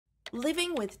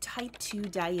Living with type 2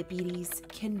 diabetes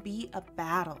can be a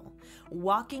battle,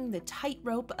 walking the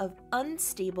tightrope of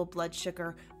unstable blood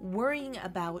sugar, worrying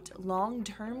about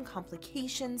long-term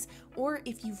complications, or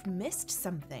if you've missed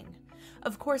something.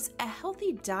 Of course, a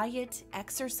healthy diet,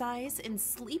 exercise, and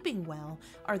sleeping well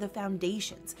are the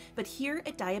foundations, but here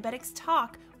at Diabetics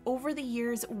Talk, over the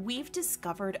years, we've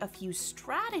discovered a few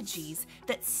strategies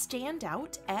that stand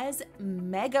out as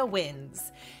mega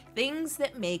wins. Things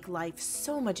that make life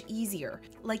so much easier,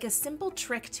 like a simple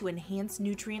trick to enhance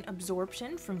nutrient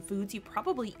absorption from foods you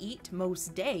probably eat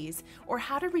most days, or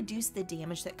how to reduce the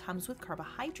damage that comes with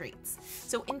carbohydrates.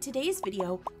 So in today's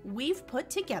video, we've put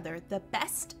together the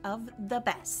best of the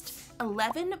best.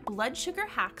 11 blood sugar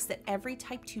hacks that every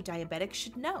type 2 diabetic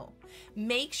should know.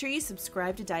 Make sure you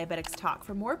subscribe to Diabetics Talk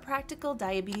for more practical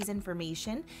diabetes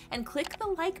information, and click the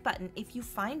like button if you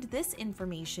find this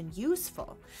information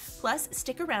useful. Plus,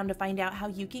 stick around to find out how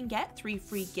you can get 3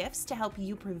 free gifts to help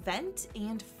you prevent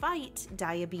and fight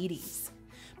diabetes.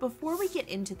 Before we get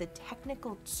into the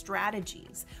technical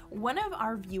strategies, one of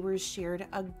our viewers shared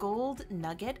a gold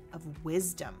nugget of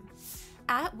wisdom.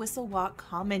 At Whistlewalk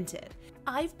commented,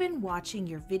 "I've been watching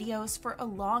your videos for a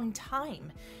long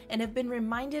time and have been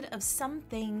reminded of some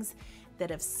things that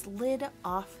have slid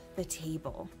off the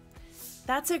table."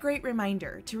 That's a great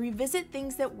reminder to revisit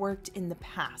things that worked in the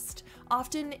past.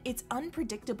 Often, it's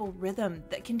unpredictable rhythm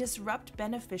that can disrupt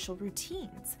beneficial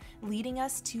routines, leading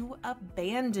us to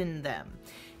abandon them.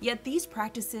 Yet these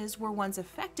practices were once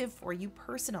effective for you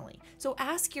personally. So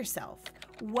ask yourself,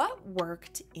 what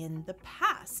worked in the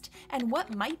past and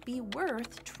what might be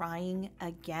worth trying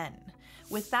again?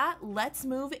 With that, let's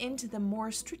move into the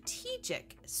more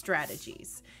strategic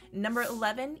strategies. Number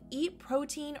 11, eat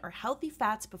protein or healthy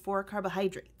fats before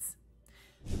carbohydrates.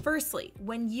 Firstly,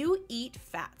 when you eat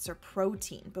fats or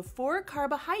protein before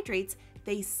carbohydrates,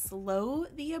 they slow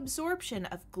the absorption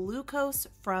of glucose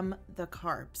from the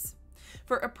carbs.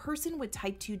 For a person with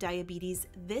type 2 diabetes,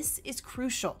 this is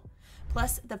crucial.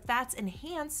 Plus, the fats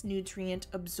enhance nutrient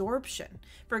absorption.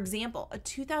 For example, a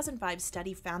 2005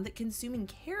 study found that consuming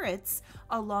carrots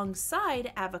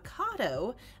alongside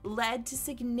avocado led to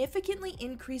significantly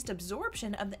increased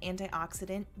absorption of the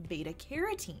antioxidant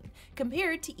beta-carotene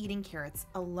compared to eating carrots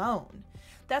alone.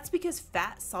 That's because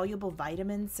fat-soluble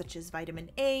vitamins such as vitamin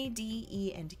A, D,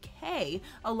 E, and K,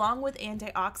 along with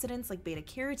antioxidants like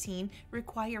beta-carotene,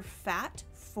 require fat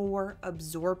for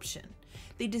absorption.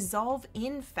 They dissolve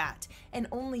in fat, and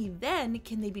only then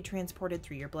can they be transported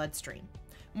through your bloodstream.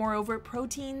 Moreover,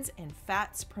 proteins and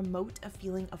fats promote a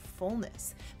feeling of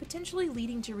fullness, potentially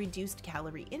leading to reduced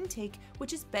calorie intake,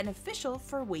 which is beneficial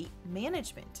for weight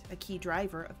management, a key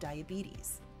driver of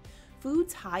diabetes.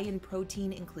 Foods high in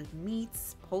protein include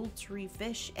meats, poultry,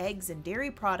 fish, eggs, and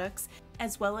dairy products,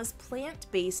 as well as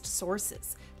plant-based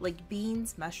sources like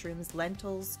beans, mushrooms,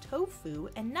 lentils, tofu,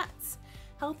 and nuts.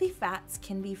 Healthy fats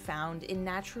can be found in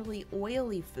naturally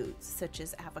oily foods such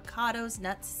as avocados,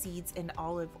 nuts, seeds, and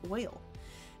olive oil.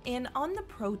 And on the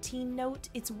protein note,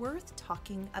 it's worth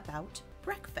talking about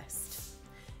breakfast.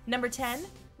 Number 10,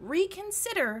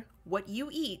 reconsider what you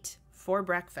eat for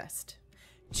breakfast.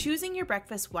 Choosing your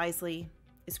breakfast wisely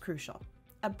is crucial.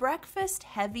 A breakfast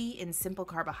heavy in simple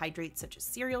carbohydrates such as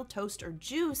cereal, toast, or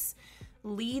juice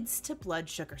leads to blood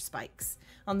sugar spikes.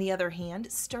 On the other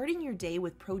hand, starting your day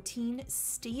with protein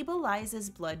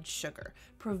stabilizes blood sugar,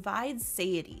 provides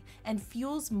satiety, and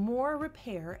fuels more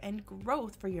repair and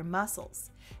growth for your muscles.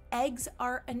 Eggs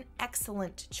are an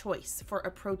excellent choice for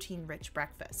a protein-rich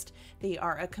breakfast. They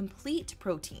are a complete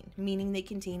protein, meaning they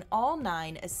contain all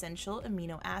 9 essential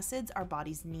amino acids our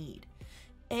bodies need.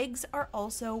 Eggs are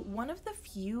also one of the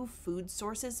few food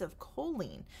sources of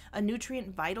choline, a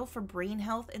nutrient vital for brain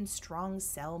health and strong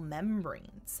cell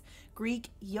membranes. Greek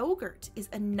yogurt is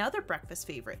another breakfast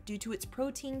favorite due to its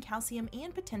protein, calcium,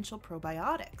 and potential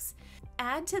probiotics.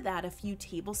 Add to that a few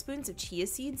tablespoons of chia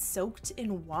seeds soaked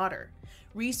in water.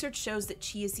 Research shows that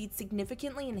chia seeds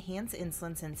significantly enhance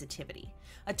insulin sensitivity.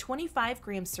 A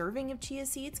 25-gram serving of chia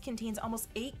seeds contains almost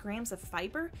 8 grams of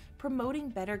fiber, promoting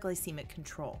better glycemic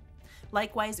control.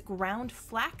 Likewise, ground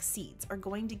flax seeds are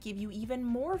going to give you even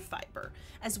more fiber,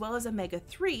 as well as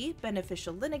omega-3,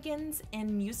 beneficial lignans,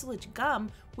 and mucilage gum,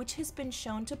 which has been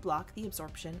shown to block the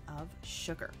absorption of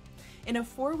sugar. In a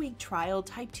 4-week trial,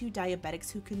 type 2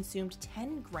 diabetics who consumed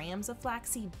 10 grams of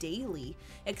flaxseed daily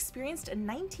experienced a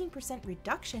 19%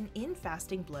 reduction in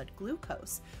fasting blood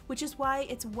glucose, which is why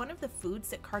it's one of the foods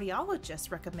that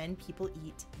cardiologists recommend people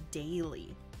eat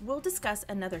daily. We'll discuss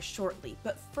another shortly,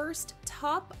 but first,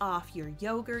 top off your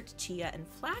yogurt, chia, and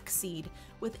flaxseed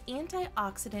with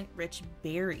antioxidant-rich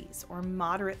berries or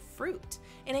moderate fruit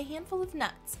and a handful of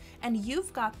nuts, and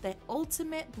you've got the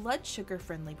ultimate blood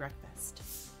sugar-friendly breakfast.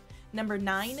 Number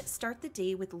 9, start the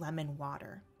day with lemon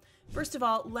water. First of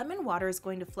all, lemon water is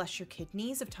going to flush your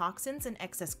kidneys of toxins and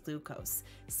excess glucose.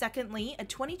 Secondly, a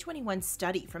 2021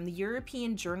 study from the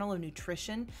European Journal of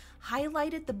Nutrition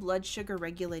highlighted the blood sugar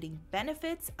regulating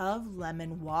benefits of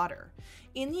lemon water.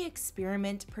 In the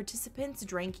experiment, participants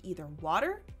drank either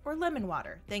water or lemon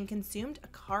water, then consumed a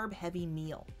carb-heavy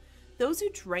meal. Those who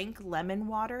drank lemon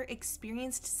water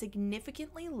experienced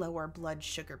significantly lower blood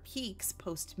sugar peaks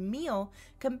post-meal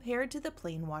compared to the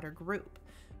plain water group.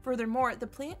 Furthermore, the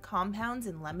plant compounds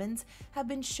in lemons have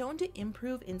been shown to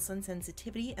improve insulin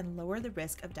sensitivity and lower the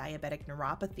risk of diabetic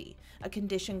neuropathy, a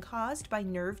condition caused by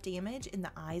nerve damage in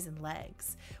the eyes and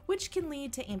legs, which can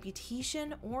lead to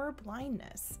amputation or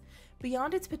blindness.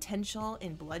 Beyond its potential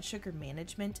in blood sugar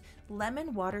management,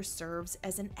 lemon water serves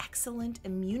as an excellent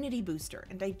immunity booster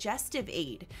and digestive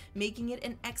aid, making it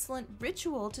an excellent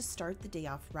ritual to start the day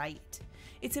off right.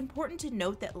 It's important to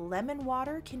note that lemon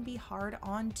water can be hard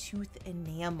on tooth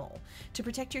enamel. To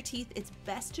protect your teeth, it's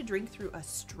best to drink through a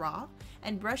straw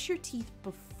and brush your teeth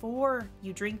before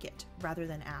you drink it rather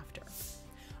than after.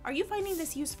 Are you finding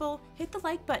this useful? Hit the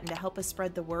like button to help us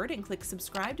spread the word and click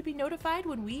subscribe to be notified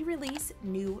when we release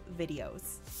new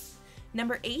videos.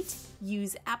 Number 8,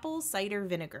 use apple cider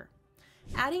vinegar.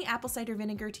 Adding apple cider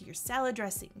vinegar to your salad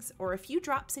dressings or a few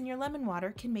drops in your lemon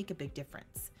water can make a big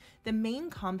difference. The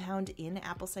main compound in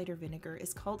apple cider vinegar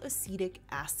is called acetic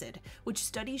acid, which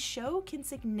studies show can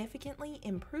significantly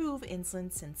improve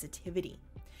insulin sensitivity.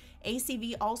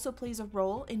 ACV also plays a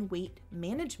role in weight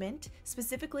management,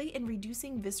 specifically in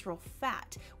reducing visceral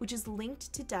fat, which is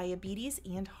linked to diabetes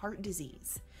and heart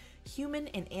disease. Human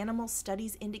and animal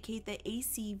studies indicate that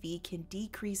ACV can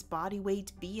decrease body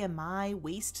weight, BMI,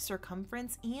 waist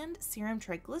circumference, and serum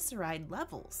triglyceride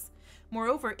levels.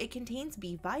 Moreover, it contains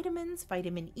B vitamins,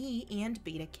 vitamin E, and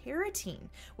beta carotene,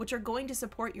 which are going to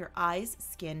support your eyes,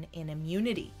 skin, and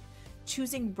immunity.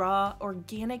 Choosing raw,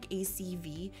 organic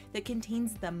ACV that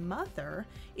contains the mother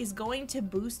is going to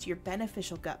boost your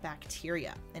beneficial gut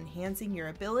bacteria, enhancing your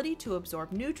ability to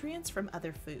absorb nutrients from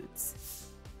other foods.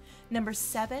 Number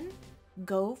 7,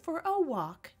 go for a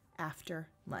walk after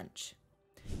lunch.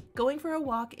 Going for a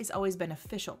walk is always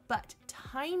beneficial, but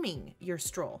timing your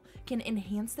stroll can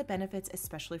enhance the benefits,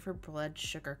 especially for blood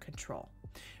sugar control.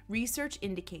 Research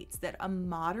indicates that a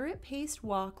moderate-paced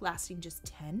walk lasting just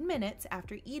 10 minutes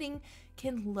after eating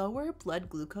can lower blood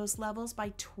glucose levels by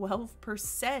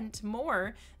 12%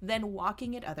 more than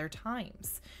walking at other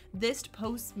times. This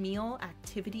post-meal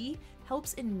activity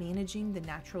helps in managing the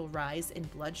natural rise in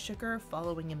blood sugar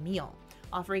following a meal,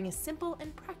 offering a simple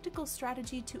and practical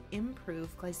strategy to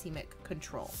improve glycemic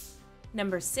control.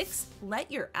 Number 6, let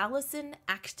your allicin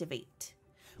activate.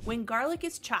 When garlic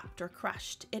is chopped or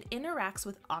crushed, it interacts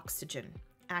with oxygen,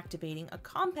 activating a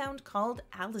compound called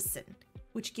allicin,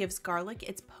 which gives garlic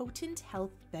its potent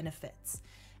health benefits.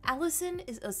 Allicin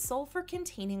is a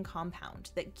sulfur-containing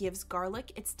compound that gives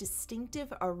garlic its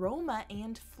distinctive aroma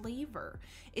and flavor.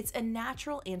 It's a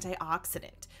natural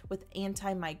antioxidant with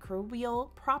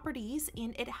antimicrobial properties,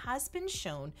 and it has been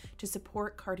shown to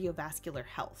support cardiovascular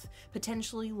health,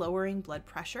 potentially lowering blood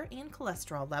pressure and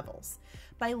cholesterol levels.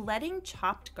 By letting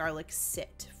chopped garlic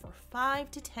sit for 5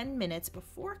 to 10 minutes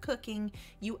before cooking,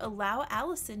 you allow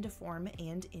allicin to form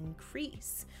and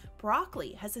increase.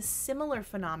 Broccoli has a similar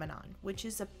phenomenon, which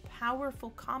is a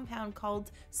powerful compound called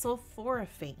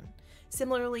sulforaphane.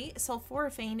 Similarly,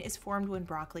 sulforaphane is formed when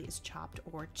broccoli is chopped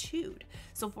or chewed.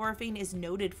 Sulforaphane is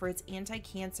noted for its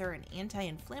anti-cancer and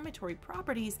anti-inflammatory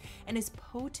properties and is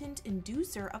potent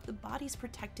inducer of the body's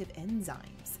protective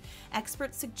enzymes.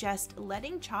 Experts suggest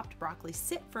letting chopped broccoli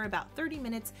sit for about 30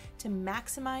 minutes to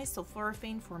maximize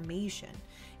sulforaphane formation.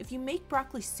 If you make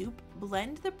broccoli soup,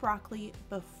 blend the broccoli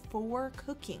before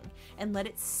cooking and let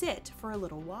it sit for a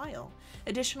little while.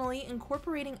 Additionally,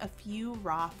 incorporating a few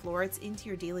raw florets into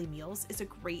your daily meals is a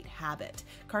great habit.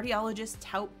 Cardiologists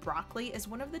tout broccoli as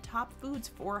one of the top foods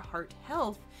for heart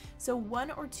health, so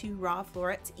 1 or 2 raw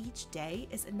florets each day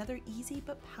is another easy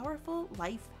but powerful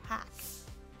life hack.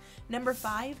 Number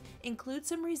 5, include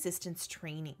some resistance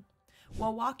training.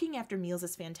 While walking after meals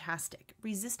is fantastic,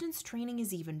 resistance training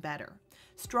is even better.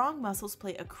 Strong muscles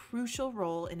play a crucial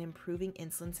role in improving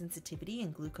insulin sensitivity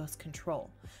and glucose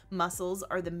control. Muscles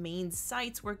are the main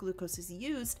sites where glucose is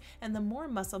used, and the more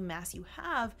muscle mass you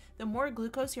have, the more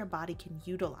glucose your body can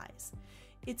utilize.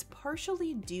 It's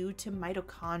partially due to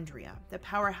mitochondria, the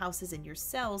powerhouses in your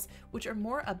cells, which are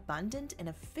more abundant and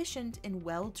efficient in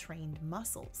well-trained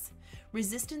muscles.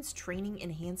 Resistance training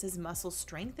enhances muscle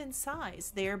strength and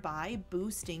size, thereby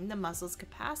boosting the muscle's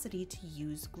capacity to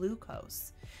use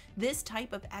glucose. This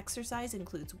type of exercise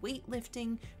includes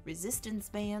weightlifting, resistance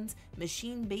bands,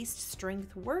 machine-based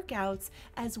strength workouts,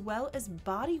 as well as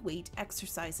body weight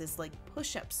exercises like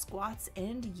push-ups, squats,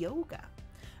 and yoga.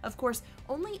 Of course,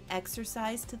 only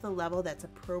exercise to the level that's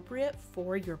appropriate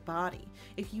for your body.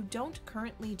 If you don't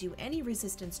currently do any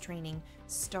resistance training,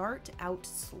 start out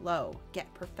slow.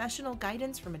 Get professional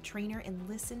guidance from a trainer and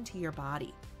listen to your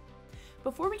body.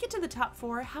 Before we get to the top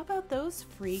 4, how about those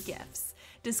free gifts?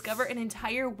 Discover an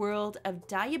entire world of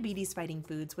diabetes-fighting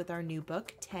foods with our new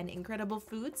book, 10 Incredible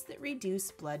Foods That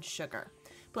Reduce Blood Sugar.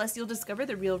 Plus, you'll discover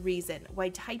the real reason why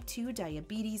type 2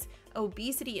 diabetes,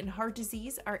 obesity, and heart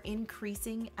disease are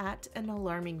increasing at an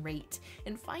alarming rate,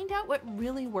 and find out what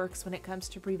really works when it comes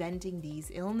to preventing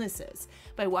these illnesses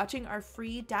by watching our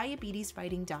free diabetes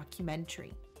fighting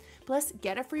documentary. Plus,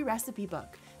 get a free recipe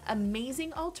book,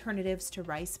 Amazing Alternatives to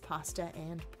Rice, Pasta,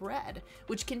 and Bread,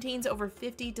 which contains over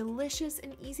 50 delicious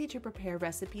and easy to prepare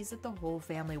recipes that the whole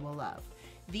family will love.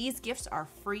 These gifts are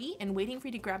free and waiting for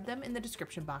you to grab them in the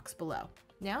description box below.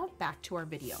 Now, back to our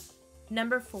video.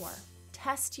 Number 4,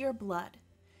 test your blood.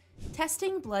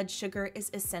 Testing blood sugar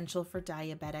is essential for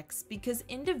diabetics because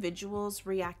individuals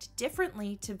react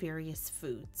differently to various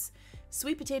foods.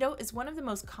 Sweet potato is one of the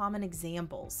most common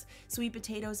examples. Sweet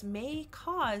potatoes may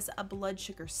cause a blood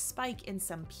sugar spike in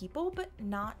some people, but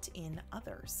not in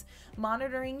others.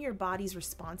 Monitoring your body's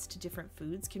response to different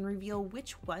foods can reveal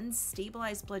which ones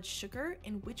stabilize blood sugar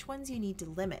and which ones you need to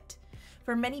limit.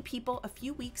 For many people, a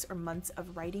few weeks or months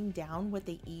of writing down what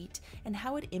they eat and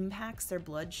how it impacts their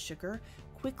blood sugar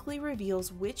quickly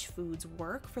reveals which foods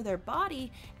work for their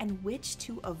body and which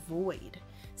to avoid.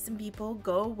 Some people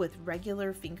go with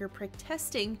regular finger prick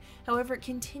testing, however,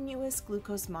 continuous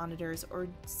glucose monitors or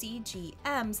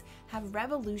CGMs have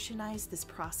revolutionized this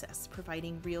process,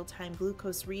 providing real-time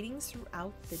glucose readings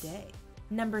throughout the day.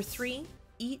 Number 3,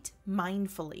 eat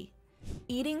mindfully.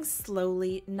 Eating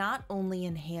slowly not only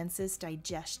enhances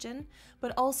digestion,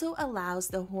 but also allows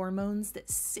the hormones that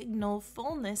signal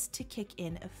fullness to kick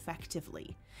in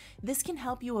effectively. This can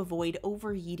help you avoid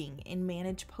overeating and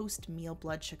manage post-meal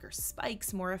blood sugar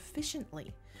spikes more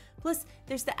efficiently. Plus,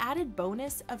 there's the added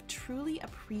bonus of truly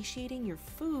appreciating your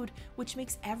food, which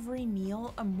makes every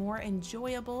meal a more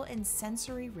enjoyable and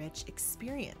sensory-rich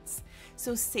experience.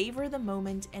 So savor the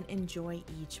moment and enjoy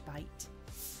each bite.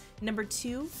 Number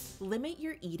 2, limit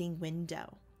your eating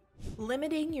window.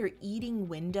 Limiting your eating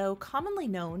window, commonly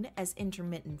known as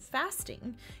intermittent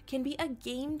fasting, can be a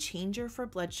game changer for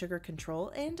blood sugar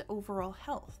control and overall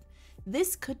health.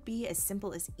 This could be as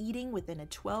simple as eating within a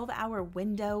 12-hour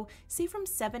window, say from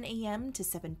 7 a.m. to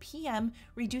 7 p.m.,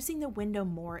 reducing the window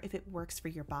more if it works for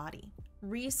your body.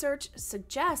 Research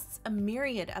suggests a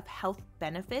myriad of health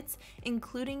benefits,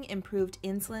 including improved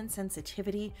insulin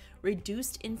sensitivity,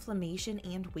 reduced inflammation,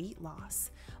 and weight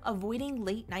loss. Avoiding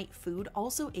late-night food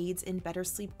also aids in better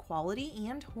sleep quality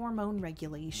and hormone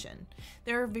regulation.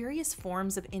 There are various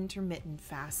forms of intermittent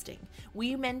fasting.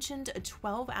 We mentioned a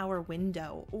 12-hour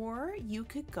window, or you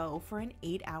could go for an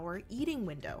 8-hour eating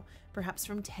window, perhaps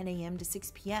from 10 a.m. to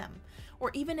 6 p.m.,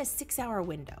 or even a 6-hour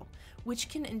window, which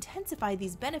can intensify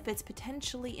these benefits,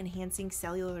 potentially enhancing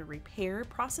cellular repair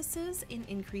processes and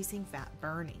increasing fat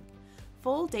burning.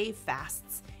 Full-day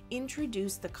fasts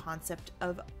introduce the concept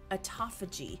of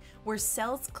autophagy, where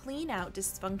cells clean out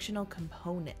dysfunctional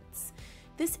components.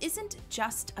 This isn't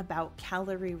just about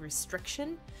calorie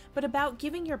restriction, but about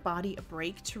giving your body a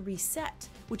break to reset,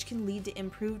 which can lead to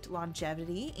improved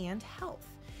longevity and health.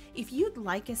 If you'd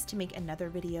like us to make another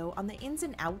video on the ins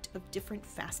and outs of different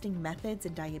fasting methods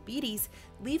and diabetes,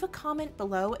 leave a comment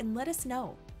below and let us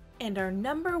know. And our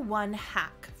number 1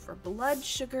 hack for blood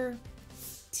sugar: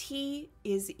 tea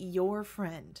is your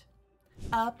friend.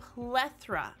 A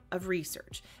plethora of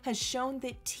research has shown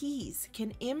that teas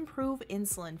can improve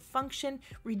insulin function,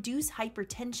 reduce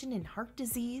hypertension and heart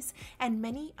disease, and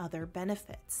many other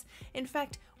benefits. In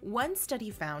fact, one study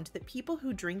found that people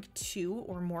who drink 2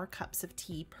 or more cups of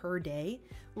tea per day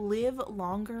live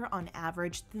longer on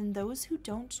average than those who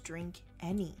don't drink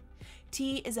any.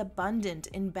 Tea is abundant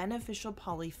in beneficial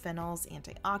polyphenols,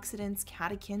 antioxidants,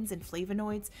 catechins, and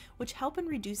flavonoids, which help in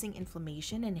reducing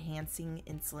inflammation and enhancing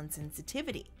insulin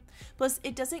sensitivity. Plus,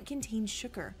 it doesn't contain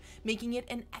sugar, making it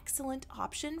an excellent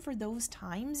option for those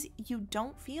times you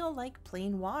don't feel like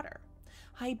plain water.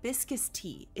 Hibiscus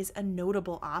tea is a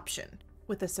notable option.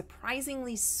 With a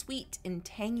surprisingly sweet and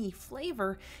tangy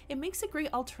flavor, it makes a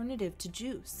great alternative to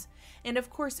juice. And of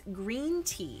course, green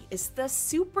tea is the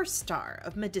superstar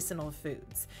of medicinal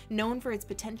foods, known for its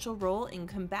potential role in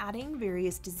combating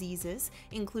various diseases,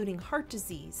 including heart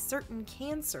disease, certain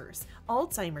cancers,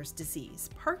 Alzheimer's disease,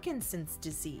 Parkinson's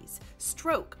disease,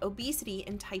 stroke, obesity,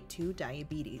 and type 2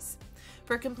 diabetes.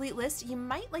 For a complete list, you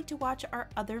might like to watch our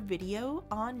other video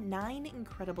on 9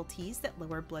 incredible teas that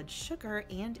lower blood sugar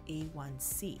and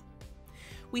A1C.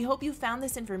 We hope you found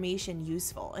this information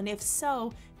useful, and if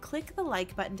so, click the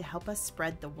like button to help us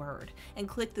spread the word, and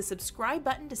click the subscribe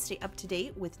button to stay up to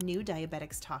date with new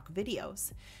Diabetics Talk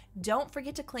videos. Don't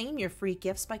forget to claim your free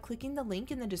gifts by clicking the link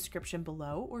in the description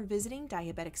below or visiting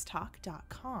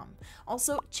diabeticstalk.com.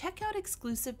 Also, check out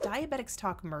exclusive Diabetics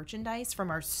Talk merchandise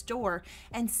from our store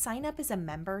and sign up as a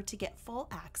member to get full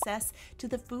access to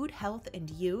the Food, Health, and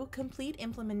You Complete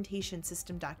Implementation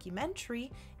System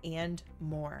documentary and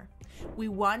more. We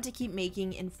want to keep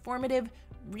making informative,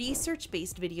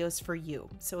 research-based videos for you.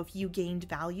 So if you gained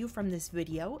value from this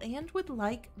video and would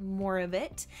like more of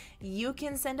it, you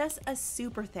can send us a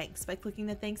super thanks by clicking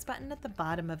the thanks button at the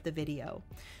bottom of the video.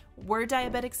 We're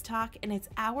Diabetics Talk, and it's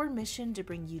our mission to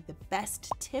bring you the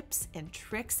best tips and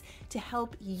tricks to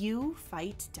help you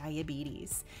fight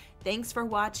diabetes. Thanks for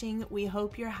watching. We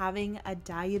hope you're having a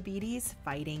diabetes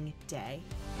fighting day.